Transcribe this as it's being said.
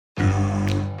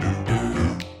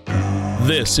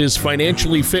This is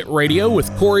Financially Fit Radio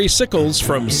with Corey Sickles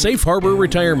from Safe Harbor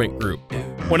Retirement Group.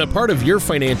 When a part of your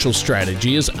financial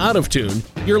strategy is out of tune,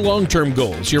 your long-term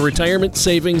goals, your retirement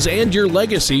savings, and your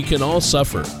legacy can all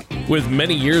suffer. With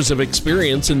many years of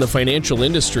experience in the financial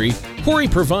industry, Corey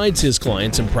provides his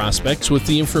clients and prospects with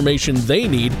the information they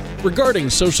need regarding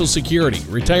Social Security,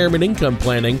 retirement income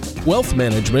planning, wealth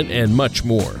management, and much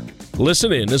more.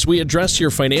 Listen in as we address your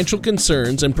financial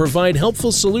concerns and provide helpful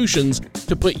solutions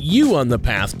to put you on the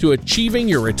path to achieving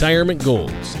your retirement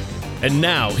goals. And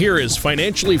now, here is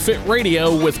Financially Fit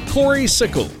Radio with Corey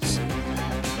Sickles.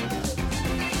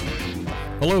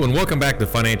 Hello and welcome back to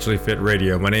Financially Fit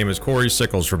Radio. My name is Corey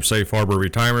Sickles from Safe Harbor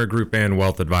Retirement Group and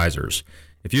Wealth Advisors.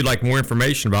 If you'd like more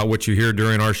information about what you hear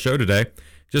during our show today,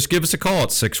 just give us a call at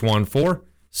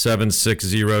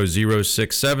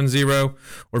 614-760-0670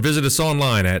 or visit us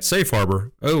online at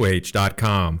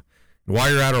safeharboroh.com.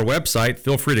 While you're at our website,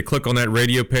 feel free to click on that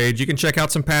radio page. You can check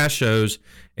out some past shows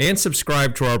and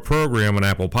subscribe to our program on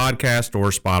Apple Podcast or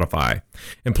Spotify.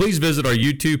 And please visit our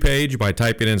YouTube page by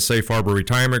typing in Safe Harbor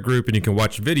Retirement Group, and you can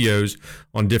watch videos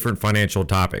on different financial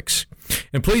topics.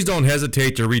 And please don't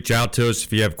hesitate to reach out to us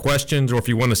if you have questions or if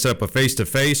you want to set up a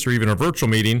face-to-face or even a virtual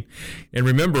meeting. And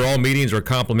remember, all meetings are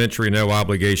complimentary, no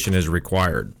obligation is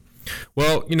required.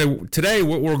 Well, today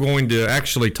what we're going to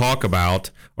actually talk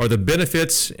about are the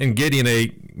benefits in getting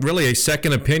a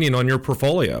second opinion on your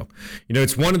portfolio.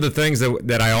 It's one of the things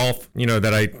that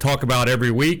I talk about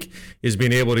every week is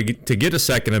being able to get a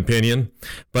second opinion.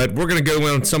 But we're going to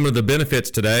go on some of the benefits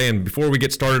today. And before we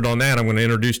get started on that, I'm going to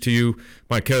introduce to you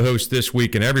my co-host this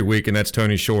week and every week, and that's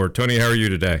Tony Shore. Tony, how are you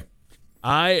today?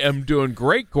 I am doing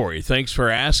great, Corey. Thanks for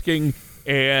asking.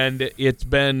 And it's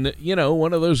been,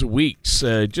 one of those weeks,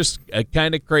 just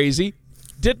kind of crazy.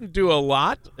 Didn't do a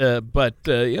lot, but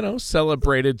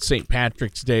celebrated St.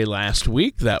 Patrick's Day last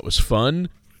week. That was fun.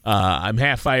 I'm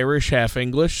half Irish, half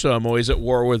English, so I'm always at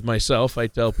war with myself, I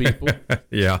tell people.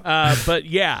 Yeah. But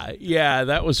yeah,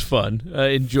 that was fun.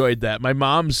 Enjoyed that. My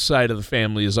mom's side of the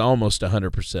family is almost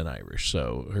 100% Irish,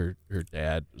 so her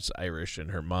dad was Irish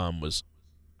and her mom was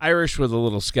Irish with a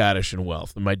little Scottish and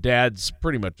wealth. And my dad's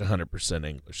pretty much 100%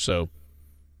 English. So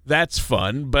that's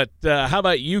fun. But how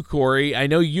about you, Corey? I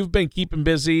know you've been keeping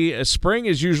busy. Spring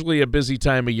is usually a busy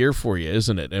time of year for you,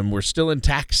 isn't it? And we're still in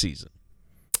tax season.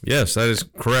 Yes, that is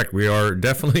correct. We are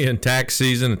definitely in tax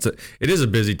season. It is a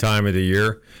busy time of the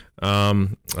year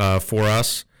for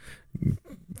us.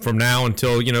 From now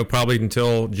until, probably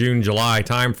until June, July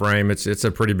timeframe, it's a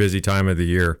pretty busy time of the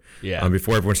year. Yeah.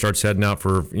 Before everyone starts heading out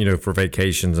for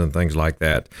vacations and things like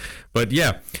that. But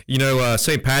yeah,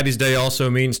 St. Patty's Day also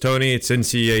means, Tony, it's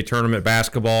NCAA tournament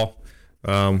basketball.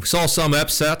 Saw some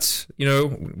upsets,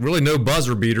 really no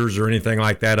buzzer beaters or anything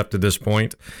like that up to this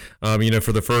point, for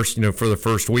the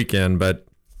first weekend. But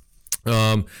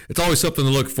it's always something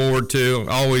to look forward to.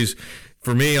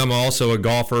 For me, I'm also a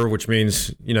golfer, which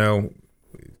means,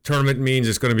 tournament means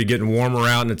it's going to be getting warmer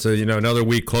out, and it's another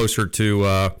week closer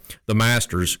to the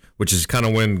Masters, which is kind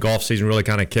of when golf season really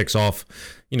kind of kicks off,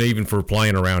 even for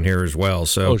playing around here as well.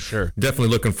 So sure. Definitely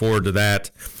looking forward to that.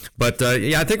 But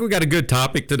I think we got a good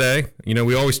topic today.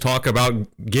 We always talk about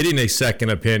getting a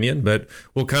second opinion, but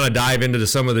we'll kind of dive into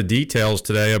some of the details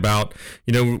today about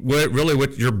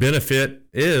what your benefit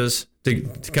is to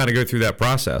kind of go through that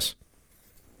process.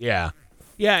 Yeah.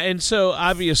 Yeah, and so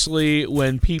obviously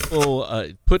when people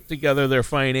put together their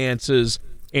finances,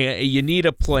 you need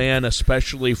a plan,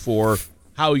 especially for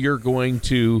how you're going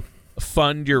to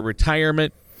fund your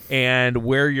retirement and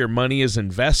where your money is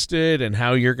invested and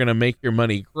how you're going to make your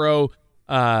money grow.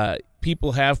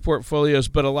 People have portfolios,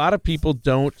 but a lot of people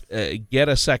don't get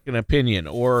a second opinion,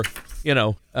 or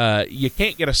you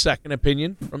can't get a second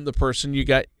opinion from the person you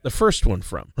got the first one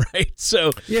from, right?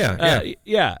 So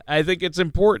yeah, I think it's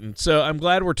important. So I'm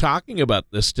glad we're talking about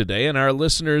this today, and our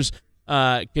listeners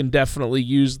can definitely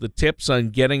use the tips on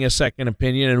getting a second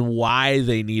opinion and why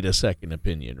they need a second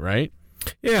opinion, right?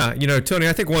 Yeah, Tony,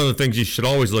 I think one of the things you should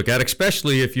always look at,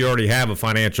 especially if you already have a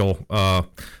financial a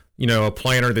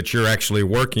planner that you're actually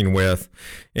working with.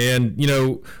 And,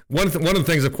 one of the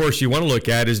things, of course, you want to look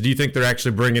at is, do you think they're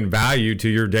actually bringing value to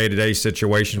your day-to-day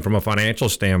situation from a financial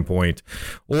standpoint?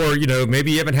 Or,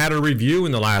 maybe you haven't had a review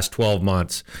in the last 12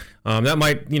 months. That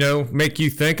might, make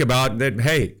you think about that,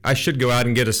 hey, I should go out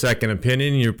and get a second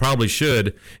opinion. You probably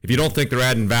should. If you don't think they're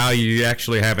adding value, you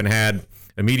actually haven't had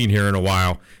a meeting here in a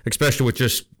while, especially with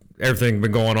just everything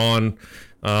been going on,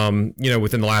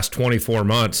 within the last 24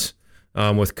 months.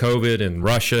 With COVID and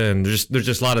Russia, and there's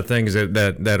just a lot of things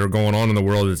that are going on in the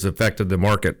world that's affected the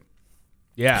market.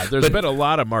 Yeah, there's been a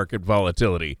lot of market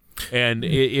volatility, and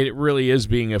it really is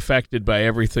being affected by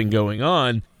everything going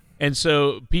on. And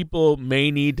so people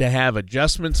may need to have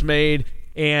adjustments made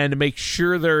and make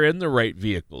sure they're in the right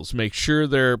vehicles, make sure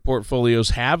their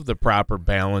portfolios have the proper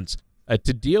balance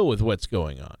to deal with what's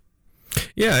going on.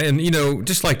 Yeah, and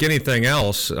just like anything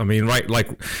else, I mean, right, like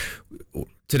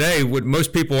today, what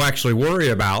most people actually worry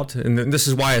about, and this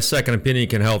is why a second opinion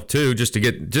can help too, just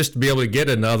to be able to get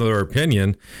another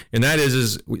opinion, and that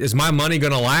is my money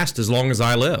going to last as long as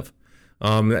I live?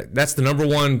 That's the number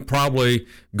one probably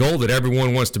goal that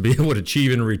everyone wants to be able to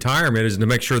achieve in retirement, is to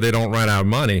make sure they don't run out of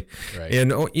money. Right.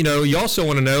 And you also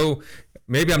want to know,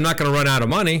 maybe I'm not going to run out of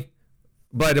money,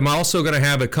 but am I also going to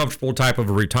have a comfortable type of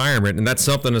a retirement? And that's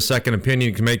something a second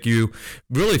opinion can make you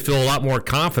really feel a lot more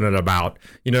confident about.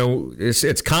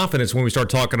 It's confidence when we start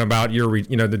talking about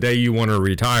the day you want to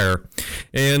retire.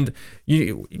 And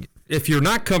if you're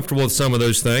not comfortable with some of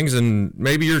those things, and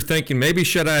maybe you're thinking, maybe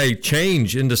should I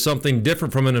change into something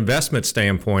different from an investment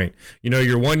standpoint?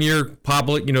 You're 1 year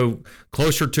public,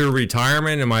 closer to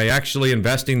retirement. Am I actually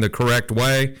investing the correct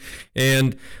way?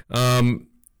 And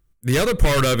the other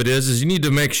part of it is you need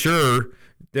to make sure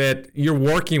that you're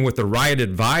working with the right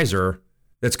advisor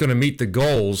that's going to meet the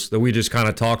goals that we just kind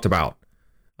of talked about.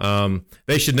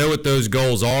 They should know what those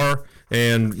goals are.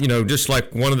 And, just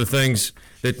like one of the things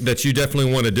that you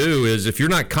definitely want to do is, if you're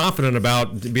not confident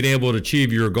about being able to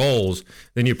achieve your goals,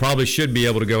 then you probably should be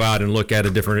able to go out and look at a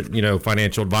different,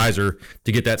 financial advisor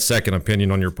to get that second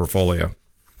opinion on your portfolio.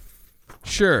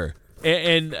 Sure.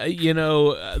 And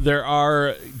there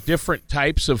are different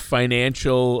types of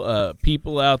financial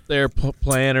people out there,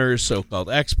 planners, so-called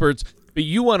experts, but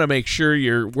you want to make sure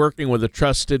you're working with a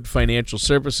trusted financial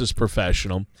services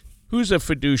professional who's a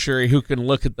fiduciary who can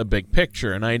look at the big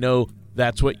picture. And I know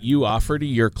that's what you offer to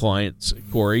your clients,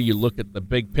 Corey. You look at the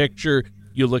big picture.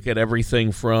 You look at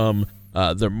everything from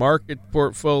their market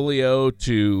portfolio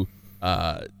to,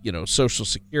 Social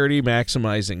Security,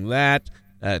 maximizing that,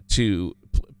 to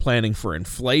planning for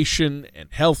inflation and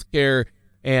healthcare,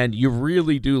 and you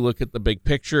really do look at the big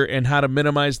picture and how to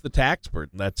minimize the tax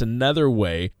burden. That's another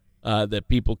way that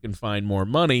people can find more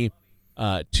money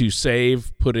to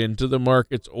save, put into the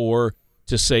markets, or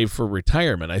to save for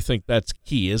retirement. I think that's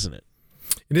key, isn't it?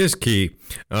 It is key.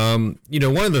 One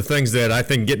of the things that I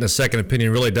think getting a second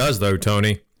opinion really does, though,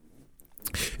 Tony,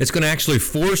 it's going to actually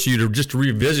force you to just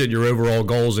revisit your overall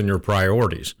goals and your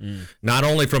priorities, not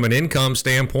only from an income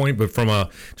standpoint, but from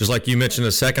just like you mentioned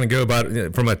a second ago,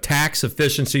 from a tax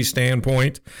efficiency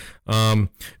standpoint.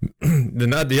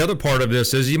 The other part of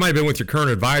this is you might have been with your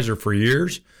current advisor for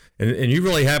years, and you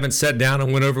really haven't sat down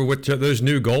and went over what those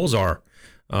new goals are.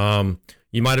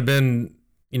 You might have been,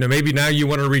 maybe now you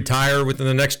want to retire within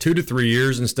the next 2 to 3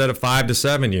 years instead of 5 to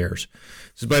 7 years.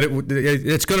 But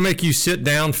it's going to make you sit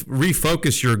down,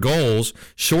 refocus your goals,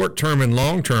 short-term and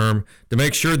long-term, to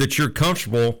make sure that you're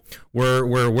comfortable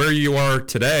where you are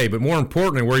today, but more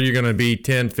importantly, where you're going to be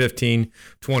 10, 15,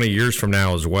 20 years from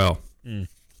now as well.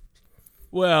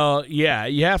 Well, yeah,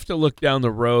 you have to look down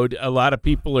the road. A lot of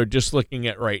people are just looking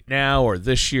at right now or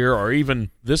this year or even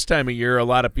this time of year. A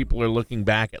lot of people are looking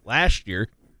back at last year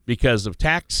because of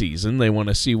tax season. They want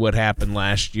to see what happened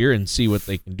last year and see what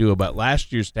they can do about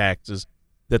last year's taxes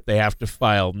that they have to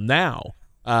file now.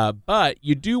 But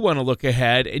you do want to look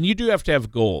ahead, and you do have to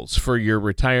have goals for your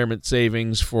retirement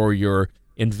savings, for your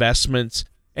investments.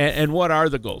 And what are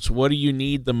the goals? What do you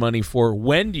need the money for?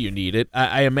 When do you need it?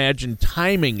 I imagine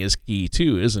timing is key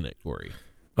too, isn't it, Corey?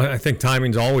 I think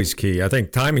timing's always key. I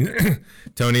think timing,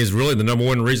 Tony, is really the number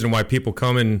one reason why people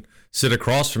come and sit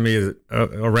across from me,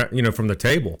 around, from the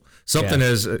table. Something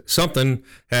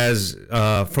has,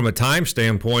 from a time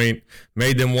standpoint,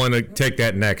 made them want to take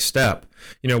that next step.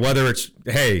 Whether it's,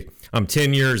 hey, I'm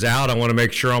 10 years out, I want to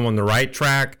make sure I'm on the right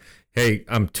track. Hey,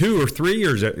 I'm 2 or 3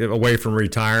 years away from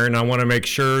retiring. I want to make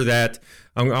sure that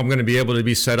I'm going to be able to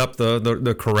be set up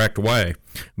the correct way.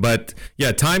 But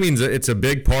yeah, it's a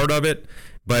big part of it.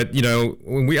 But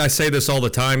I say this all the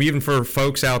time, even for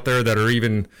folks out there that are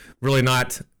even really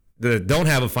that don't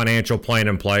have a financial plan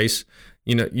in place.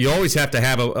 You always have to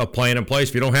have a plan in place.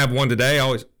 If you don't have one today,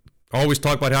 I always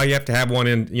talk about how you have to have one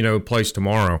in place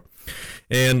tomorrow.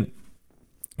 And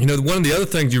one of the other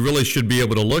things you really should be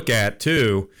able to look at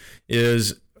too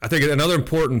is, I think another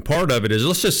important part of it is,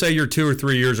 let's just say you're 2 or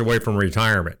 3 years away from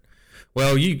retirement.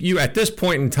 Well, you at this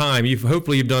point in time,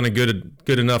 hopefully you've done a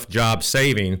good enough job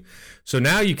saving. So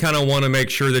now you kind of want to make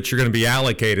sure that you're going to be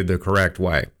allocated the correct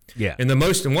way. Yeah. And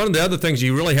one of the other things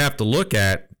you really have to look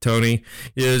at, Tony,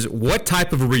 is what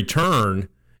type of a return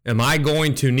am I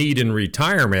going to need in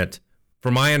retirement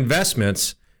for my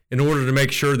investments in order to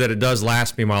make sure that it does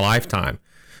last me my lifetime.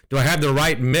 Do I have the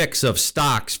right mix of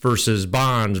stocks versus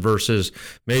bonds versus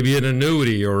maybe an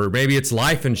annuity, or maybe it's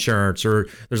life insurance, or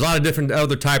there's a lot of different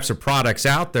other types of products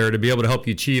out there to be able to help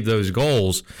you achieve those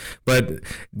goals. But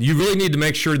you really need to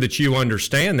make sure that you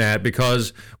understand that,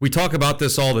 because we talk about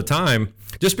this all the time.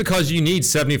 Just because you need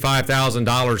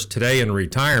 $75,000 today in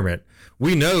retirement,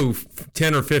 we know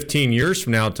 10 or 15 years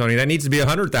from now, Tony, that needs to be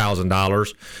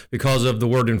 $100,000 because of the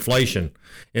word inflation.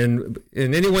 And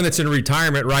anyone that's in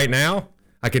retirement right now,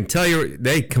 I can tell you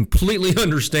they completely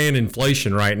understand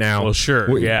inflation right now. Well,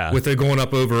 sure, yeah. With it going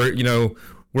up over,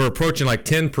 we're approaching like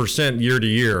 10% year to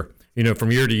year,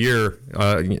 from year to year,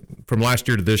 from last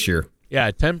year to this year.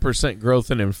 Yeah, 10% growth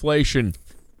in inflation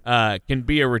can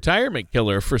be a retirement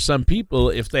killer for some people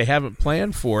if they haven't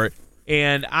planned for it.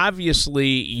 And obviously,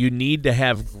 you need to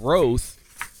have growth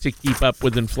to keep up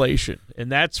with inflation.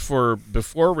 And that's for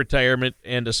before retirement,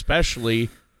 and especially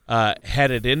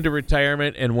headed into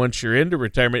retirement. And once you're into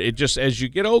retirement, it just, as you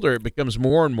get older, it becomes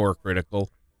more and more critical.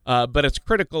 But it's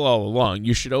critical all along.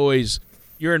 You should always,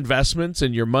 your investments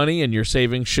and your money and your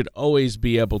savings should always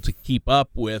be able to keep up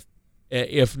with,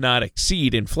 if not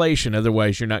exceed, inflation.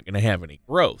 Otherwise, you're not going to have any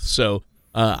growth. So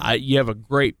you have a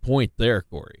great point there,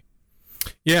 Corey.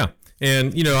 Yeah.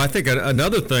 And, I think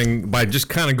another thing, by just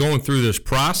kind of going through this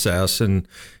process and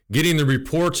getting the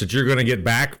reports that you're going to get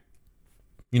back,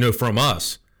 from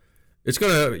us,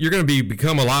 you're going to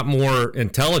become a lot more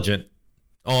intelligent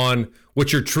on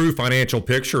what your true financial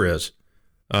picture is.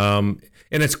 And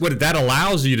it's what that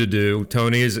allows you to do,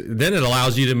 Tony, is then it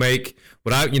allows you to make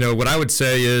what I would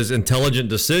say is intelligent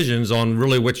decisions on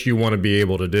really what you want to be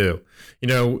able to do.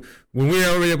 When we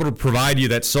are able to provide you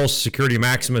that Social Security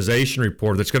maximization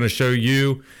report that's going to show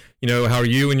you, how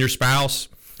you and your spouse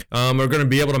are going to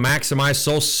be able to maximize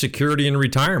Social Security in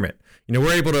retirement.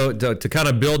 We're able to kind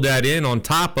of build that in on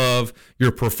top of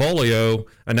your portfolio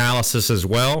analysis as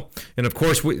well. And of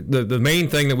course, the main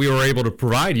thing that we were able to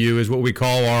provide you is what we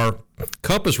call our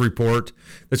Compass report,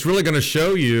 that's really going to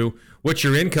show you what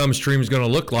your income stream is going to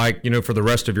look like, for the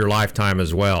rest of your lifetime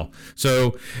as well.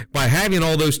 So by having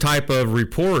all those type of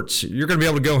reports, you're going to be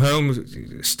able to go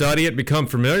home, study it, become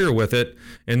familiar with it,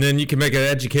 and then you can make an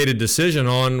educated decision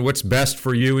on what's best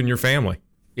for you and your family.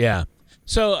 Yeah.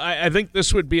 So I think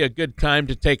this would be a good time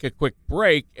to take a quick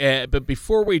break. But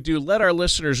before we do, let our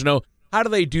listeners know, how do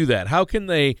they do that? How can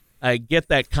they get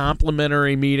that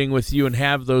complimentary meeting with you and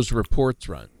have those reports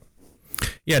run?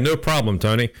 Yeah, no problem,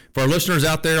 Tony. For our listeners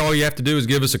out there, all you have to do is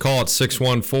give us a call at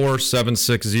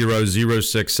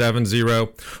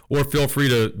 614-760-0670, or feel free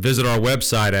to visit our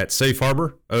website at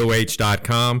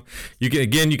safeharboroh.com.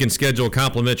 You can schedule a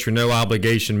complimentary, no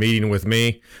obligation meeting with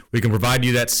me. We can provide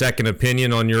you that second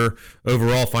opinion on your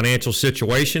overall financial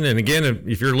situation. And again,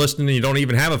 if you're listening and you don't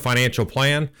even have a financial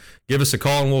plan, give us a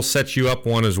call and we'll set you up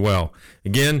one as well.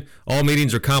 Again, all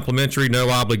meetings are complimentary,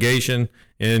 no obligation.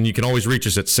 And you can always reach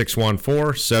us at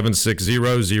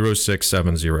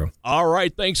 614-760-0670. All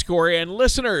right. Thanks, Corey. And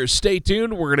listeners, stay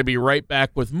tuned. We're going to be right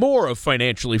back with more of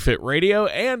Financially Fit Radio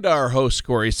and our host,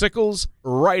 Corey Sickles,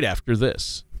 right after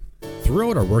this.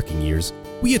 Throughout our working years,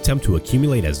 we attempt to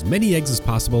accumulate as many eggs as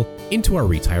possible into our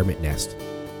retirement nest.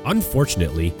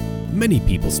 Unfortunately, many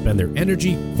people spend their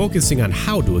energy focusing on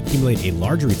how to accumulate a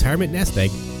larger retirement nest egg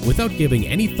without giving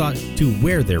any thought to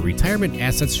where their retirement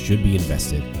assets should be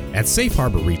invested. At Safe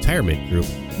Harbor Retirement Group,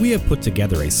 we have put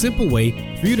together a simple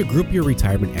way for you to group your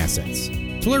retirement assets.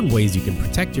 To learn ways you can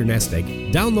protect your nest egg,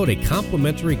 download a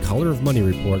complimentary Color of Money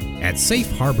report at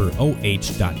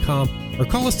safeharboroh.com or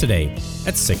call us today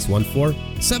at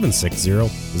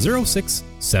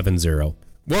 614-760-0670.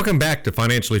 Welcome back to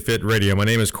Financially Fit Radio. My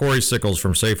name is Corey Sickles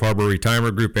from Safe Harbor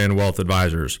Retirement Group and Wealth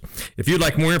Advisors. If you'd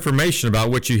like more information about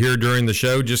what you hear during the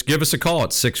show, just give us a call at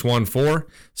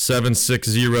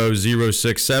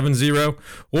 614-760-0670,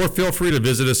 or feel free to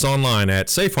visit us online at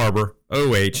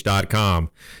safeharboroh.com.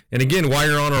 And again, while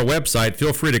you're on our website,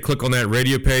 feel free to click on that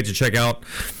radio page to check out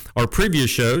our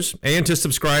previous shows and to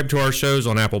subscribe to our shows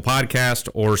on Apple Podcast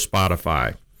or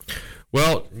Spotify.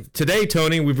 Well, today,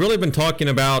 Tony, we've really been talking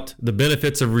about the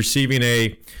benefits of receiving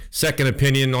a second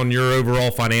opinion on your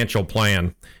overall financial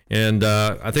plan. And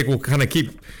I think we'll kind of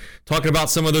keep talking about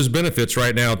some of those benefits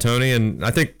right now, Tony. And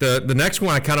I think the next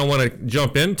one I kind of want to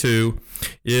jump into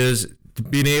is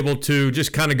being able to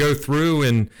just kind of go through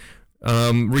and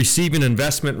receiving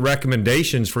investment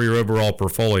recommendations for your overall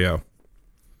portfolio.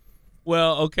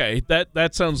 Well, okay,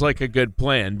 that sounds like a good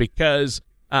plan, because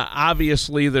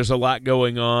obviously there's a lot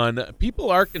going on.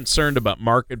 People are concerned about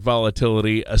market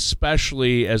volatility,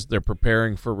 especially as they're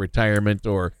preparing for retirement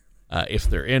or if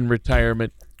they're in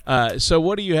retirement. So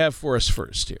what do you have for us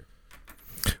first here?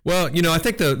 Well, I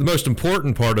think the most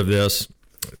important part of this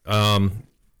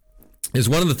is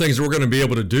one of the things we're going to be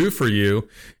able to do for you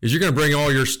is you're going to bring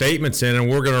all your statements in, and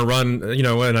we're going to run,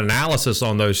 an analysis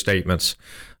on those statements.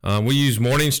 We use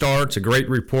Morningstar. It's a great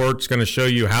report. It's going to show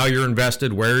you how you're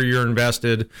invested, where you're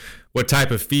invested, what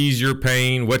type of fees you're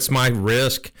paying, what's my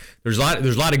risk. There's a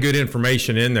lot of good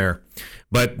information in there.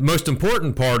 But most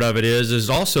important part of it is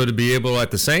also to be able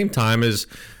at the same time is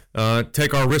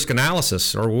take our risk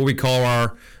analysis, or what we call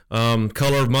our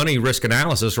color of money risk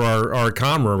analysis, or our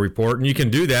COMRA report. And you can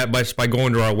do that by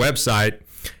going to our website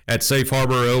at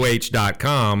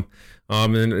safeharboroh.com.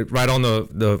 And right on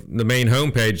the main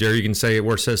homepage there, you can say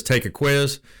where it says take a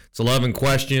quiz. It's 11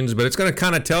 questions, but it's going to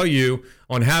kind of tell you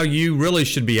on how you really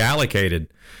should be allocated.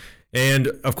 And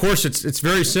of course, it's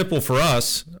very simple for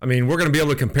us. I mean, we're going to be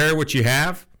able to compare what you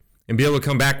have and be able to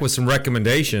come back with some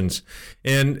recommendations.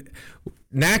 And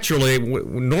naturally,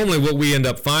 normally what we end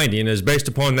up finding is based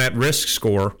upon that risk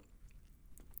score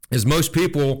is most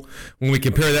people, when we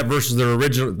compare that versus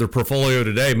their portfolio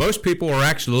today, most people are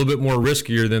actually a little bit more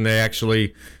riskier than they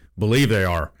actually believe they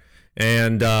are.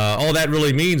 And all that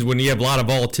really means when you have a lot of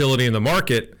volatility in the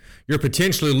market, you're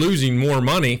potentially losing more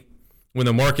money when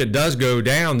the market does go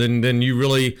down than you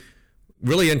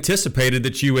really anticipated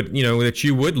that you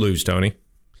would lose, Tony.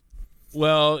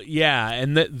 Well, yeah,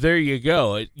 and there you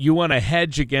go. You want to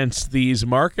hedge against these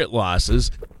market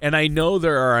losses, and I know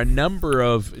there are a number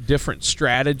of different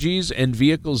strategies and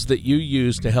vehicles that you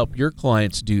use to help your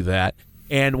clients do that.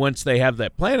 And once they have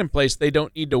that plan in place, they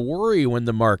don't need to worry when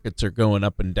the markets are going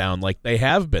up and down like they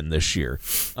have been this year.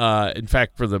 In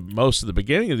fact, for the most of the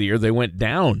beginning of the year, they went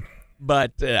down.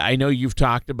 But I know you've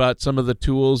talked about some of the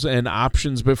tools and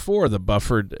options before, the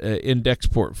buffered index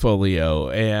portfolio,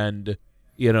 and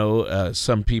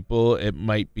some people, it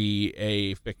might be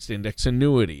a fixed index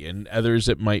annuity, and others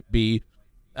it might be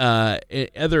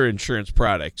other insurance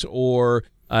products or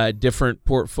different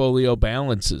portfolio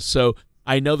balances. So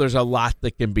I know there's a lot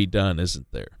that can be done, isn't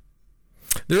there?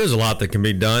 There is a lot that can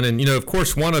be done. And, of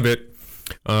course, one of it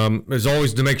is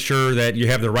always to make sure that you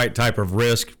have the right type of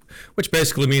risk, which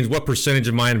basically means what percentage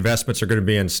of my investments are going to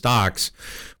be in stocks.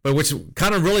 But what's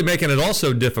kind of really making it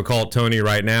also difficult, Tony,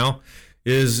 right now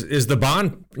is the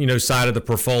bond, side of the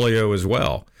portfolio as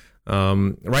well.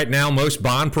 Right now, most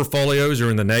bond portfolios are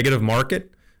in the negative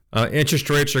market. Interest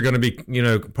rates are going to be,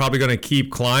 probably going to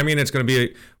keep climbing. It's going to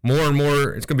be more and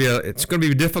more. It's going to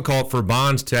be difficult for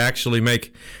bonds to actually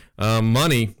make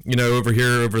money,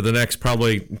 over the next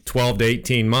probably 12 to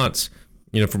 18 months,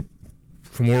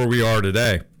 from where we are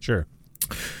today. Sure.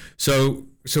 So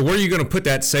where are you going to put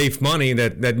that safe money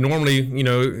that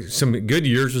normally, some good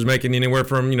years was making anywhere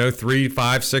from, 3,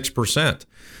 5, 6%.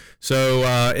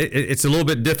 So it's a little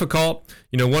bit difficult.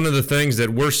 One of the things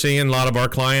that we're seeing a lot of our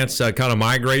clients kind of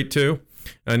migrate to,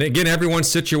 and again, everyone's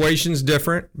situation is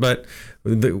different, but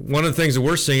one of the things that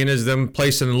we're seeing is them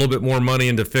placing a little bit more money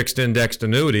into fixed indexed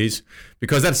annuities,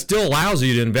 because that still allows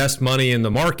you to invest money in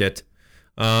the market.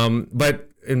 But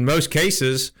in most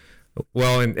cases,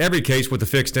 well, in every case with the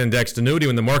fixed indexed annuity,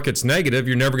 when the market's negative,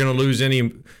 you're never going to lose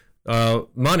any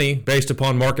money based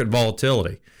upon market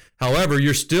volatility. However,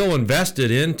 you're still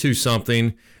invested into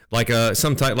something like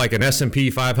an S&P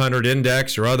 500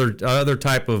 index or other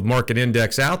type of market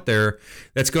index out there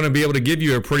that's going to be able to give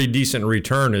you a pretty decent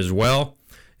return as well.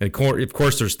 And of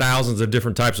course, there's thousands of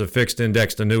different types of fixed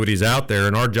indexed annuities out there,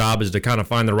 and our job is to kind of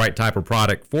find the right type of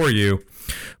product for you.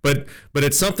 But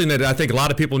it's something that I think a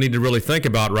lot of people need to really think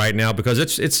about right now, because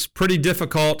it's pretty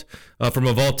difficult from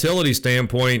a volatility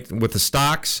standpoint with the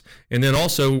stocks, and then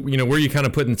also where you kind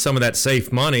of put in some of that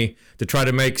safe money to try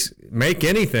to make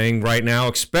anything right now,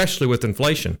 especially with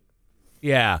inflation.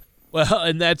 Yeah. Well,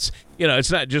 and that's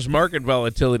it's not just market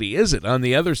volatility, is it? On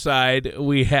the other side,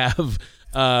 we have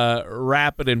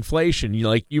rapid inflation,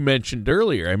 like you mentioned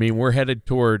earlier. I mean, we're headed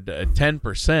toward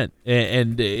 10%,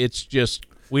 and it's just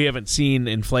we haven't seen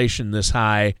inflation this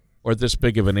high or this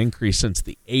big of an increase since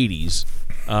the 80s.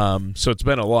 So it's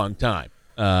been a long time.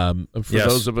 For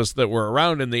those of us that were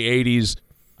around in the 80s,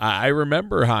 I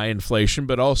remember high inflation,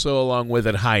 but also along with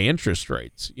it high interest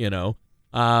rates.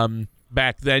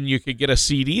 Back then you could get a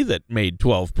CD that made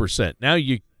 12%. Now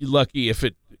you're lucky if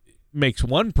it makes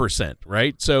 1%,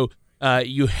 right? So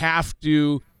you have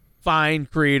to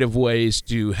find creative ways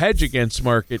to hedge against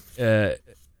market,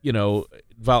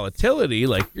 volatility,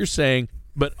 like you're saying,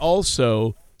 but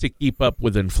also to keep up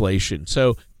with inflation.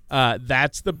 So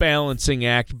that's the balancing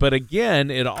act. But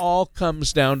again, it all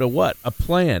comes down to what? A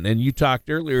plan. And you talked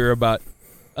earlier about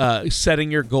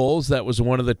setting your goals. That was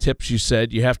one of the tips you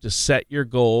said. You have to set your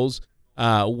goals.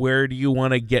 Where do you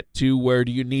want to get to? Where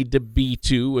do you need to be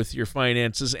to with your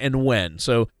finances, and when?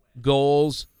 So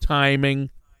goals,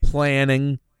 timing,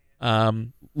 planning,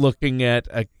 looking at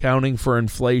accounting for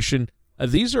inflation.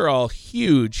 These are all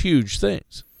huge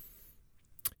things.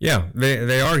 Yeah,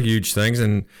 they are huge things.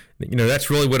 And, that's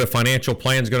really what a financial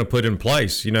plan is going to put in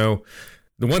place. The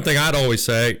one thing I'd always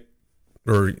say,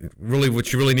 or really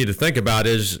what you really need to think about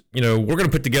is, we're going to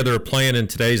put together a plan in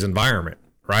today's environment,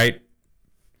 right?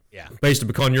 Yeah. Based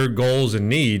upon your goals and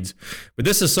needs. But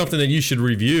this is something that you should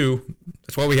review.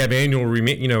 That's why we have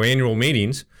annual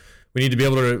meetings. We need to be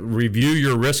able to review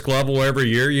your risk level every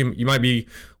year. You might be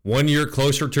 1 year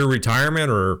closer to retirement,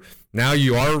 or now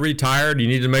you are retired. You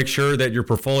need to make sure that your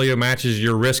portfolio matches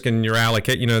your risk and your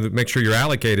make sure you're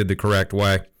allocated the correct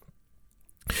way.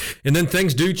 And then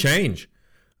things do change.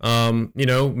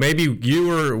 Maybe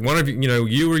you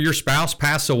or your spouse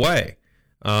pass away.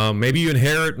 Maybe you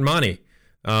inherit money.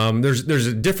 There's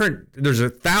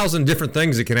 1,000 different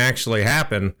things that can actually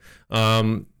happen.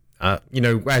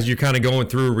 As you're kind of going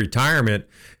through retirement.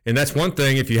 And that's one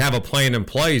thing, if you have a plan in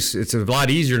place, it's a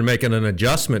lot easier to make an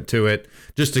adjustment to it,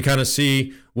 just to kind of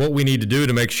see what we need to do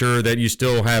to make sure that you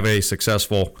still have a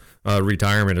successful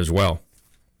retirement as well.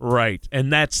 Right.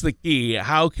 And that's the key.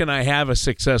 How can I have a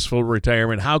successful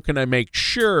retirement? How can I make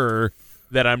sure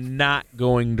that I'm not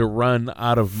going to run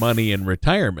out of money in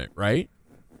retirement, right?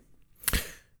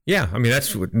 Yeah, I mean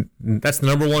that's the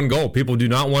number one goal. People do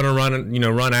not want to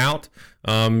run out.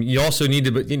 You also need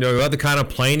to, other kind of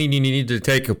planning you need to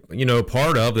take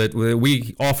part of that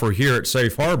we offer here at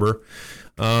Safe Harbor.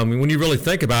 When you really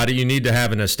think about it, you need to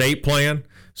have an estate plan,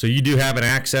 so you do have an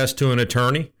access to an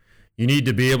attorney. You need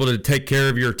to be able to take care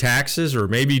of your taxes, or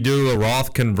maybe do a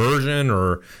Roth conversion,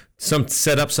 or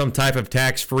set up some type of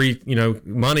tax-free,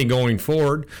 money going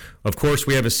forward. Of course,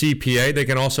 we have a CPA that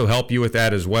can also help you with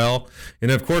that as well.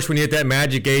 And of course, when you hit that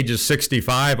magic age of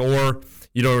 65, or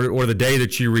the day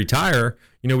that you retire,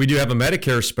 we do have a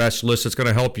Medicare specialist that's going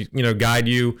to help you, guide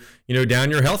you, down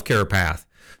your healthcare path.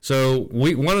 So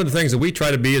one of the things that we try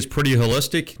to be is pretty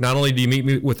holistic. Not only do you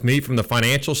meet with me from the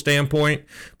financial standpoint,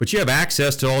 but you have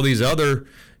access to all these other,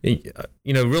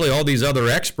 really all these other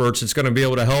experts that's going to be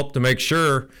able to help to make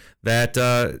sure that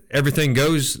everything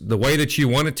goes the way that you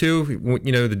want it to,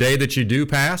 the day that you do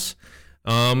pass,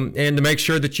 and to make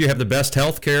sure that you have the best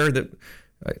health care that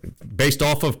based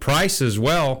off of price as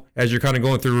well as you're kind of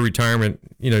going through retirement,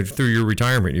 through your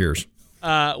retirement years.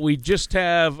 We just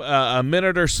have a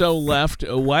minute or so left.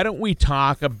 Why don't we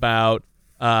talk about,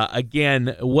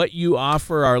 again, what you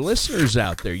offer our listeners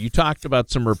out there? You talked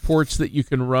about some reports that you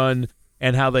can run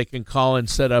and how they can call and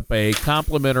set up a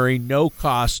complimentary,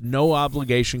 no-cost,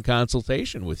 no-obligation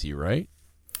consultation with you, right?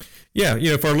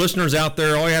 Yeah, for our listeners out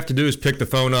there, all you have to do is pick the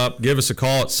phone up, give us a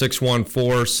call at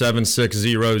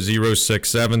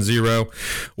 614-760-0670,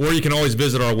 or you can always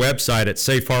visit our website at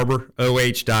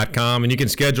safeharboroh.com, and you can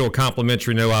schedule a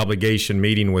complimentary no-obligation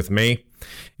meeting with me.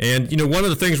 And, one of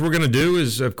the things we're going to do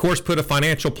is, of course, put a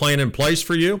financial plan in place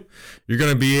for you. You're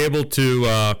going to be able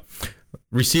to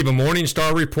receive a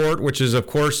Morningstar report, which is, of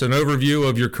course, an overview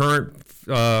of your current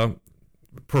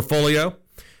portfolio.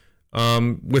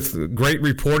 With great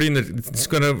reporting that's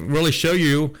going to really show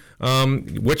you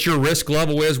what your risk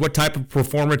level is, what type of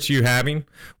performance you're having.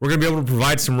 We're going to be able to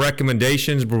provide some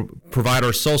recommendations, provide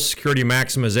our Social Security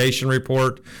maximization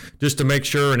report, just to make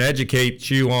sure and educate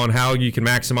you on how you can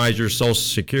maximize your Social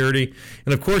Security.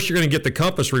 And of course, you're going to get the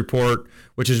Compass report,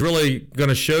 which is really going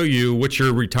to show you what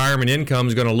your retirement income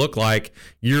is going to look like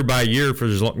year by year for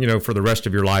the rest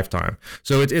of your lifetime.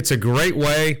 So it's a great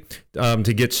way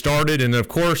to get started. And of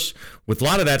course, with a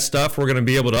lot of that stuff, we're going to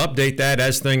be able to update that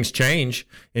as things change,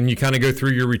 and you kind of go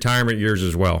through your retirement years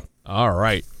as well. All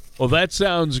right. Well, that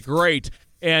sounds great.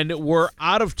 And we're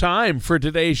out of time for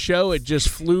today's show. It just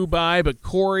flew by. But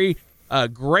Corey, a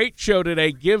great show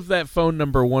today. Give that phone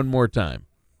number one more time.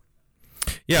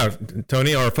 Yeah,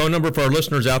 Tony, our phone number for our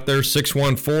listeners out there,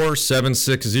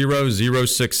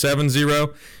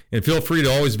 614-760-0670. And feel free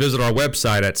to always visit our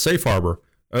website at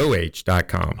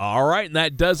safeharboroh.com. All right, and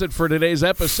that does it for today's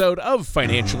episode of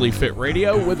Financially Fit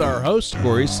Radio with our host,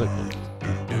 Corey Sickles.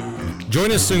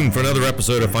 Join us soon for another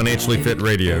episode of Financially Fit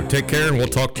Radio. Take care, and we'll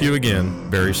talk to you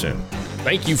again very soon.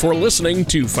 Thank you for listening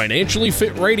to Financially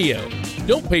Fit Radio.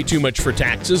 Don't pay too much for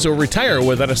taxes or retire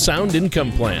without a sound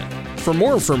income plan. For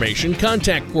more information,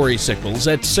 contact Corey Sickles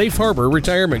at Safe Harbor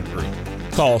Retirement Group.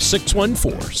 Call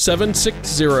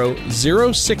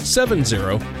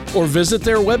 614-760-0670 or visit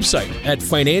their website at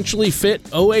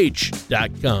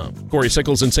financiallyfitoh.com. Corey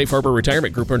Sickles and Safe Harbor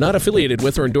Retirement Group are not affiliated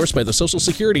with or endorsed by the Social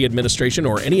Security Administration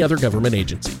or any other government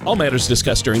agency. All matters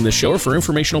discussed during this show are for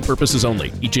informational purposes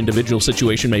only. Each individual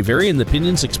situation may vary, and the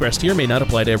opinions expressed here may not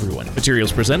apply to everyone.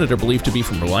 Materials presented are believed to be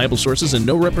from reliable sources, and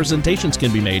no representations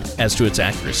can be made as to its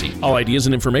accuracy. All ideas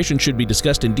and information should be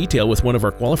discussed in detail with one of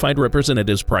our qualified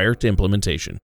representatives prior to implementation.